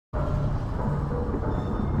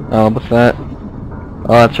Oh, what's that? Oh,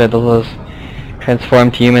 that's right, those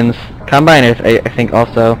transformed humans. Combiners, I think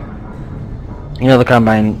also. You know the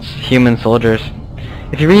Combines, human soldiers.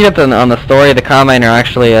 If you read up on the story, the Combine are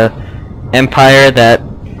actually a empire that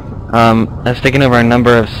has taken over a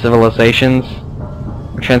number of civilizations,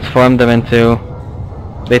 transformed them into.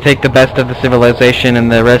 They take the best of the civilization,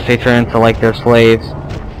 and the rest they turn into like their slaves.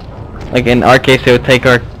 Like in our case, they would take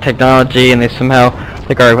our technology, and they somehow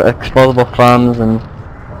take our explosible funds and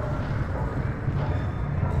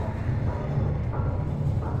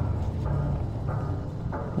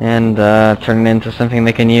turn it into something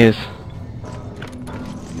they can use.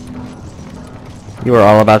 You are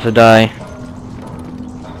all about to die.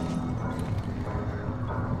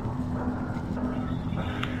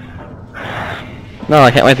 No,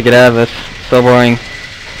 I can't wait to get out of this. It's so boring.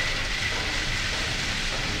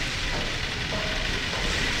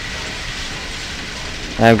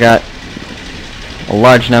 I've got a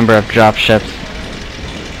large number of drop ships.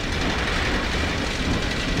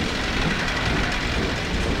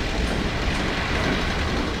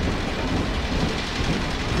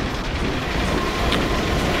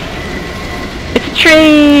 It's a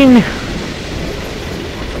train!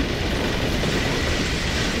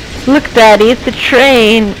 Look, Daddy, it's a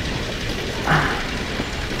train!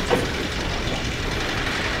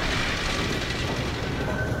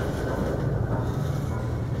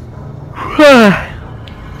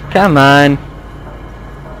 Come on.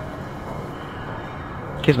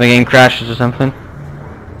 In case my game crashes or something.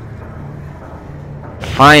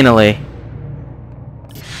 Finally.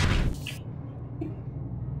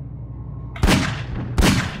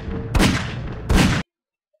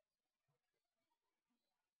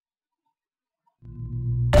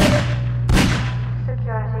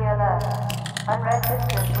 Security alert.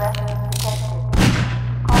 Unregistered weapons detected.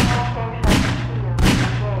 Communication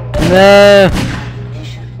field engaged. No!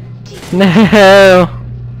 No!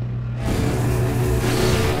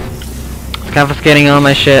 It's confiscating all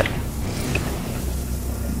my shit.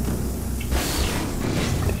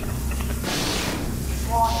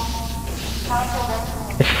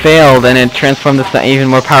 It failed and it transformed this to an even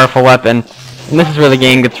more powerful weapon. And this is where the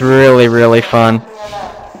game gets really, really fun.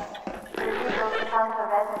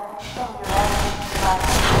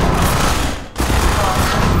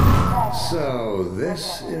 So,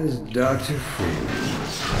 this is Dr. Freeman.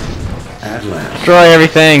 At last. Destroy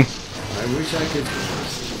everything! I wish I could...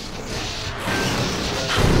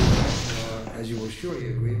 as you will surely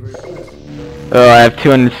agree, very pleasant. Oh, I have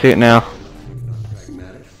 200 suit now.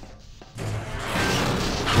 Pragmatic.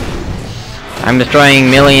 I'm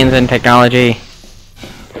destroying millions in technology.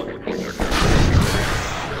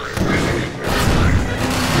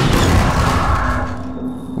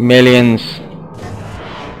 Millions.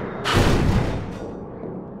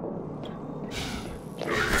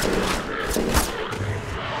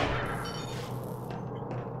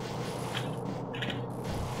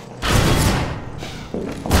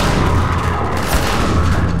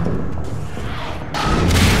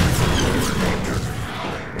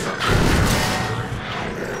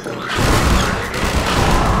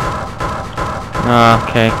 Oh,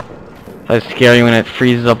 okay. That's scary when it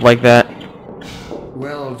freezes up like that.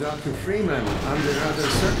 Well, Dr. Freeman, under other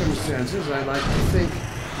circumstances, I'd like to think...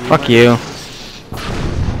 Fuck you.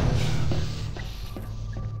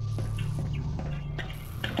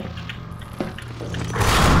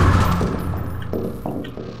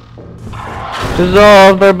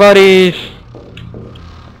 Dissolve their buddies!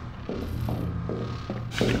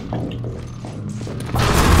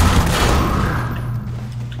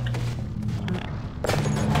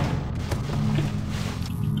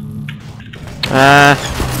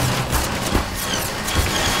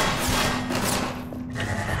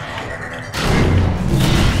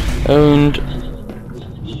 Owned.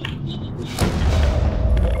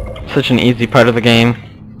 Such an easy part of the game.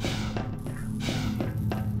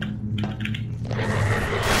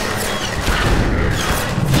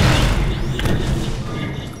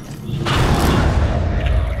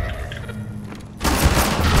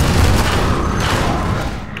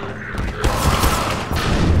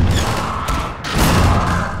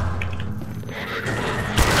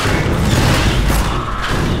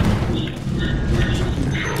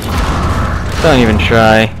 Don't even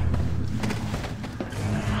try.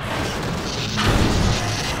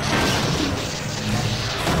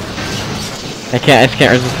 I just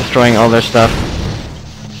can't resist destroying all their stuff.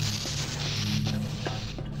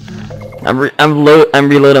 I'm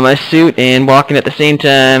reloading my suit and walking at the same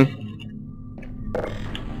time.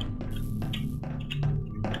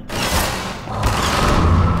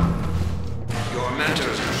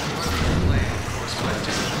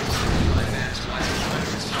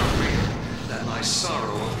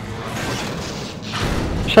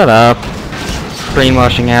 Shut up.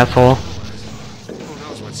 Brainwashing asshole. Who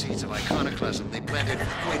knows what seeds of iconoclasm they planted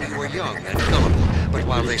when you were young and gullible, but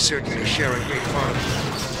while they certainly share a great part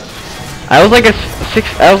of I was like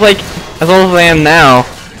I was like as old as I am now.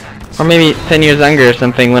 Or maybe 10 years younger or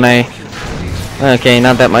something when I... Okay,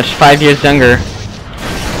 not that much. 5 years younger.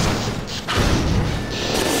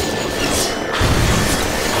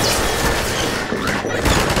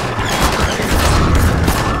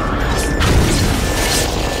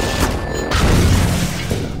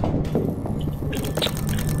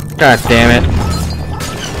 God damn it.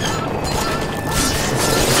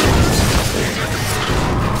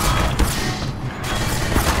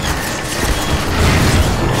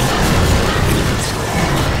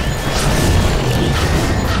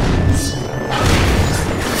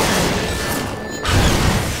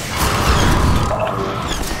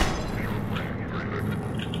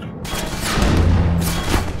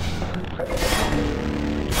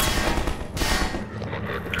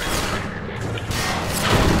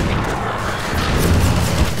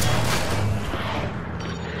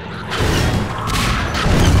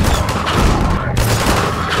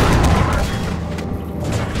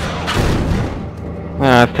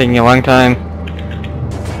 It's taking a long time.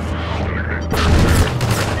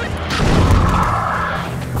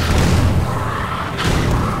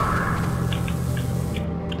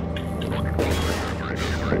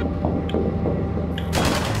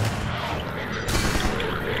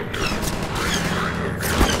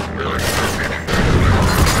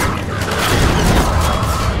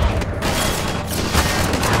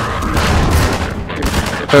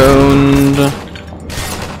 Owned.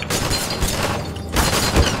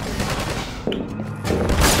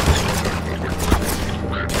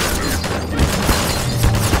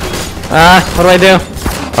 Ah, what do I do?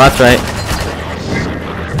 Oh, that's right.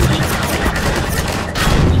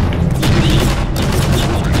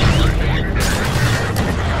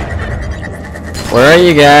 Where are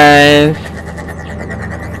you guys?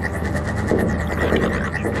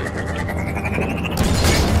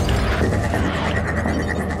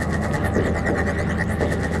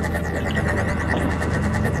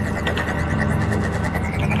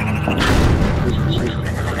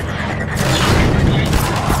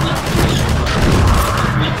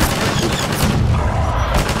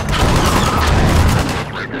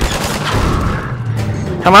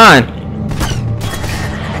 Come on!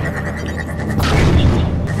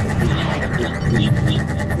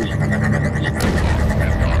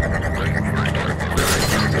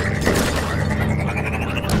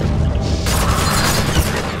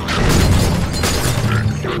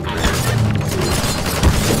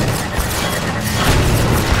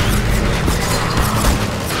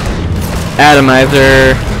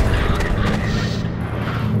 Atomizer.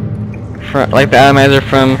 Like the atomizer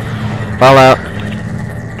from Fallout.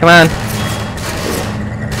 Come on.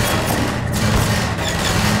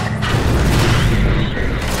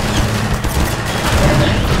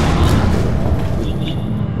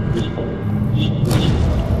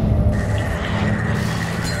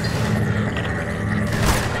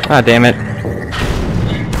 Ah, damn it.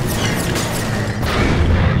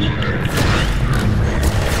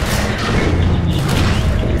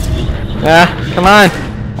 Ah, come on.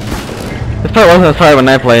 This part wasn't as hard when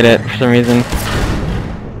I played it, for some reason.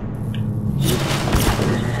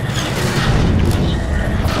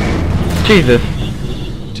 Jesus.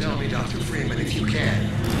 Tell me, Dr. Freeman, if you can. You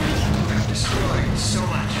have destroyed so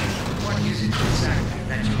much. What is it exactly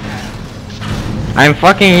that you have? I'm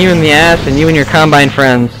fucking you in the ass and you and your Combine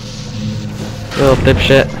friends. You little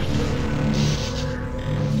dipshit.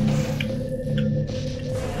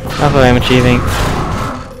 That's what I'm achieving.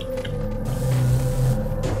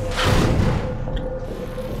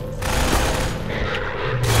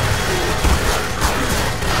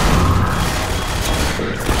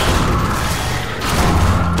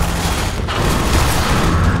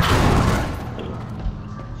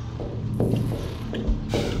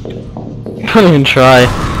 Don't even try.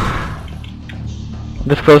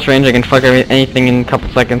 This close range I can fuck anything in a couple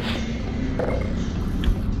seconds.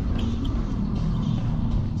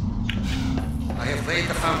 I have laid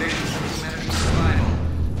the foundation for humanity's survival.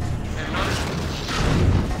 And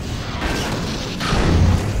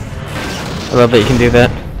I love that you can do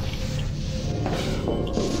that.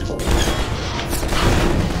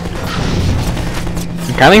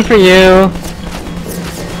 I'm coming for you!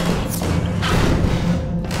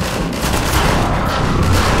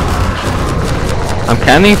 I'm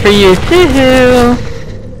coming for you too!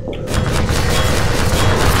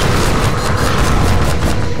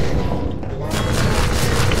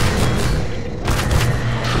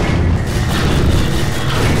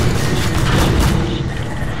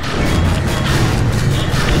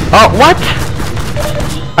 Oh, what?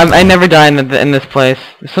 I never die in this place.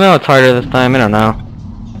 Somehow it's harder this time. I don't know.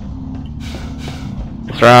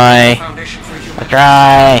 Destroy. Foundation for human.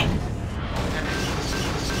 Destroy.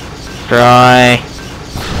 Destroy.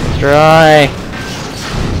 Destroy.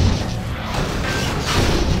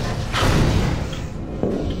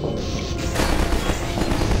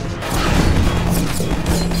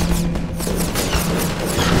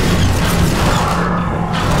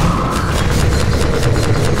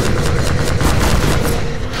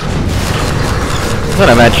 What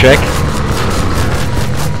a bad trick.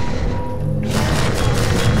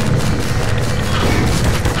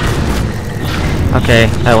 Okay,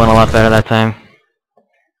 that went a lot better that time.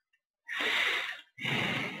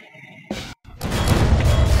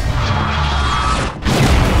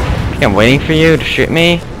 I think I'm waiting for you to shoot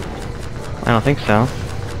me? I don't think so.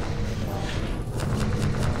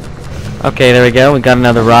 Okay, there we go. We got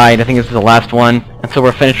another ride. I think this is the last one. Until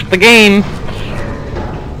we're finished with the game.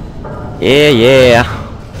 Yeah, yeah.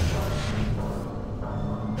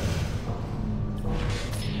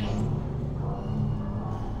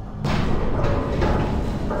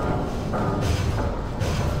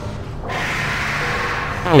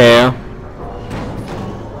 Hello.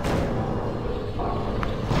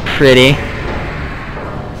 Pretty.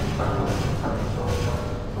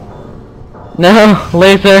 No,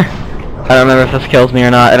 laser. I don't remember if this kills me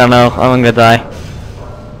or not. I don't know. I'm gonna die.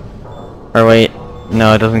 Or wait.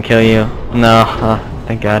 No, it doesn't kill you. No.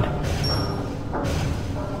 Thank God.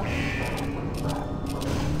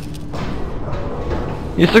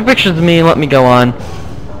 You took pictures of me and let me go on.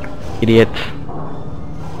 Idiot.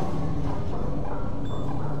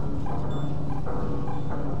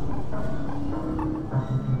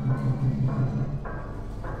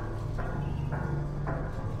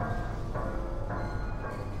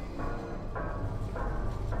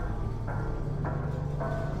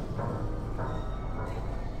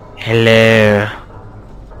 Hello.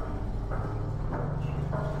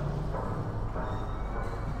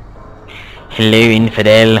 Hello,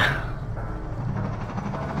 infidel.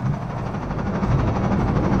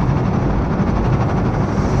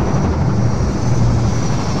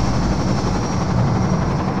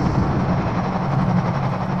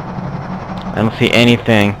 I don't see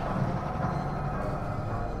anything.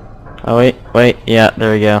 Oh wait, yeah,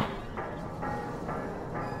 there we go.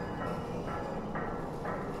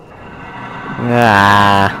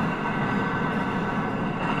 Ah.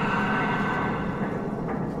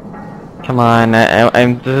 Come on,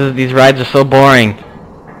 these rides are so boring.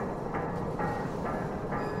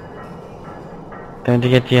 Don't you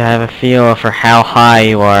get to have a feel for how high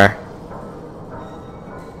you are?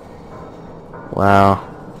 Wow.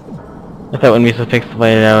 I thought when we so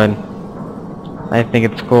pixelated I think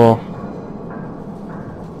it's cool.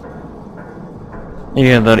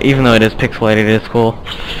 Even though it is pixelated, it is cool.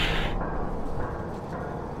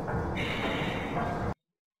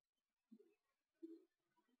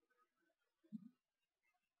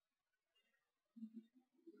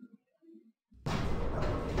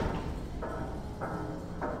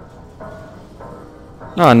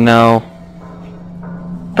 Oh no.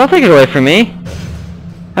 Don't take it away from me.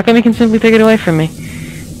 How come you can simply take it away from me?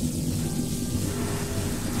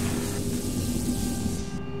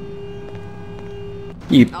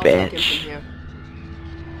 You I'll take him bitch. from here.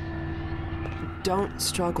 Don't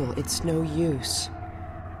struggle, it's no use.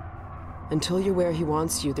 Until you're where he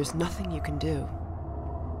wants you, there's nothing you can do.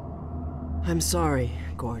 I'm sorry,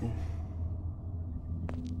 Gordon.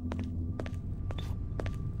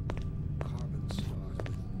 Carbon stars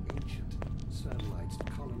with ancient satellites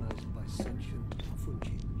colonized by sentient fungi,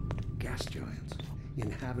 gas giants,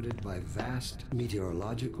 inhabited by vast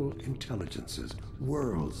meteorological intelligences,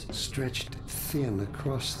 worlds stretched thin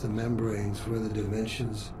across the membranes where the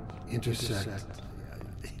dimensions intersect.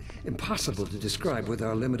 Impossible to describe with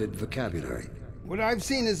our limited vocabulary. What I've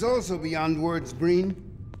seen is also beyond words, Breen.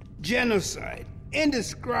 Genocide.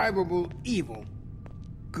 Indescribable evil.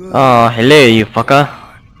 Good. Oh, hello, you fucker.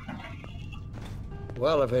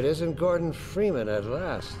 Well, if it isn't Gordon Freeman at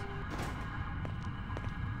last.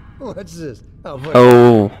 What's this?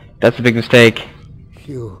 Oh, that's a big mistake.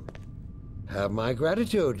 You have my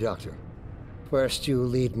gratitude, Doctor. First you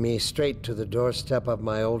lead me straight to the doorstep of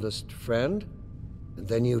my oldest friend, and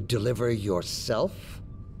then you deliver yourself?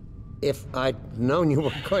 If I'd known you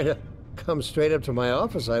were going to come straight up to my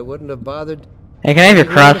office, I wouldn't have bothered Hey, can I have your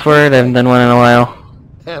crossword? I haven't done one in a while.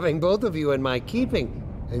 having both of you in my keeping.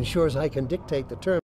 Ensures I can dictate the terms.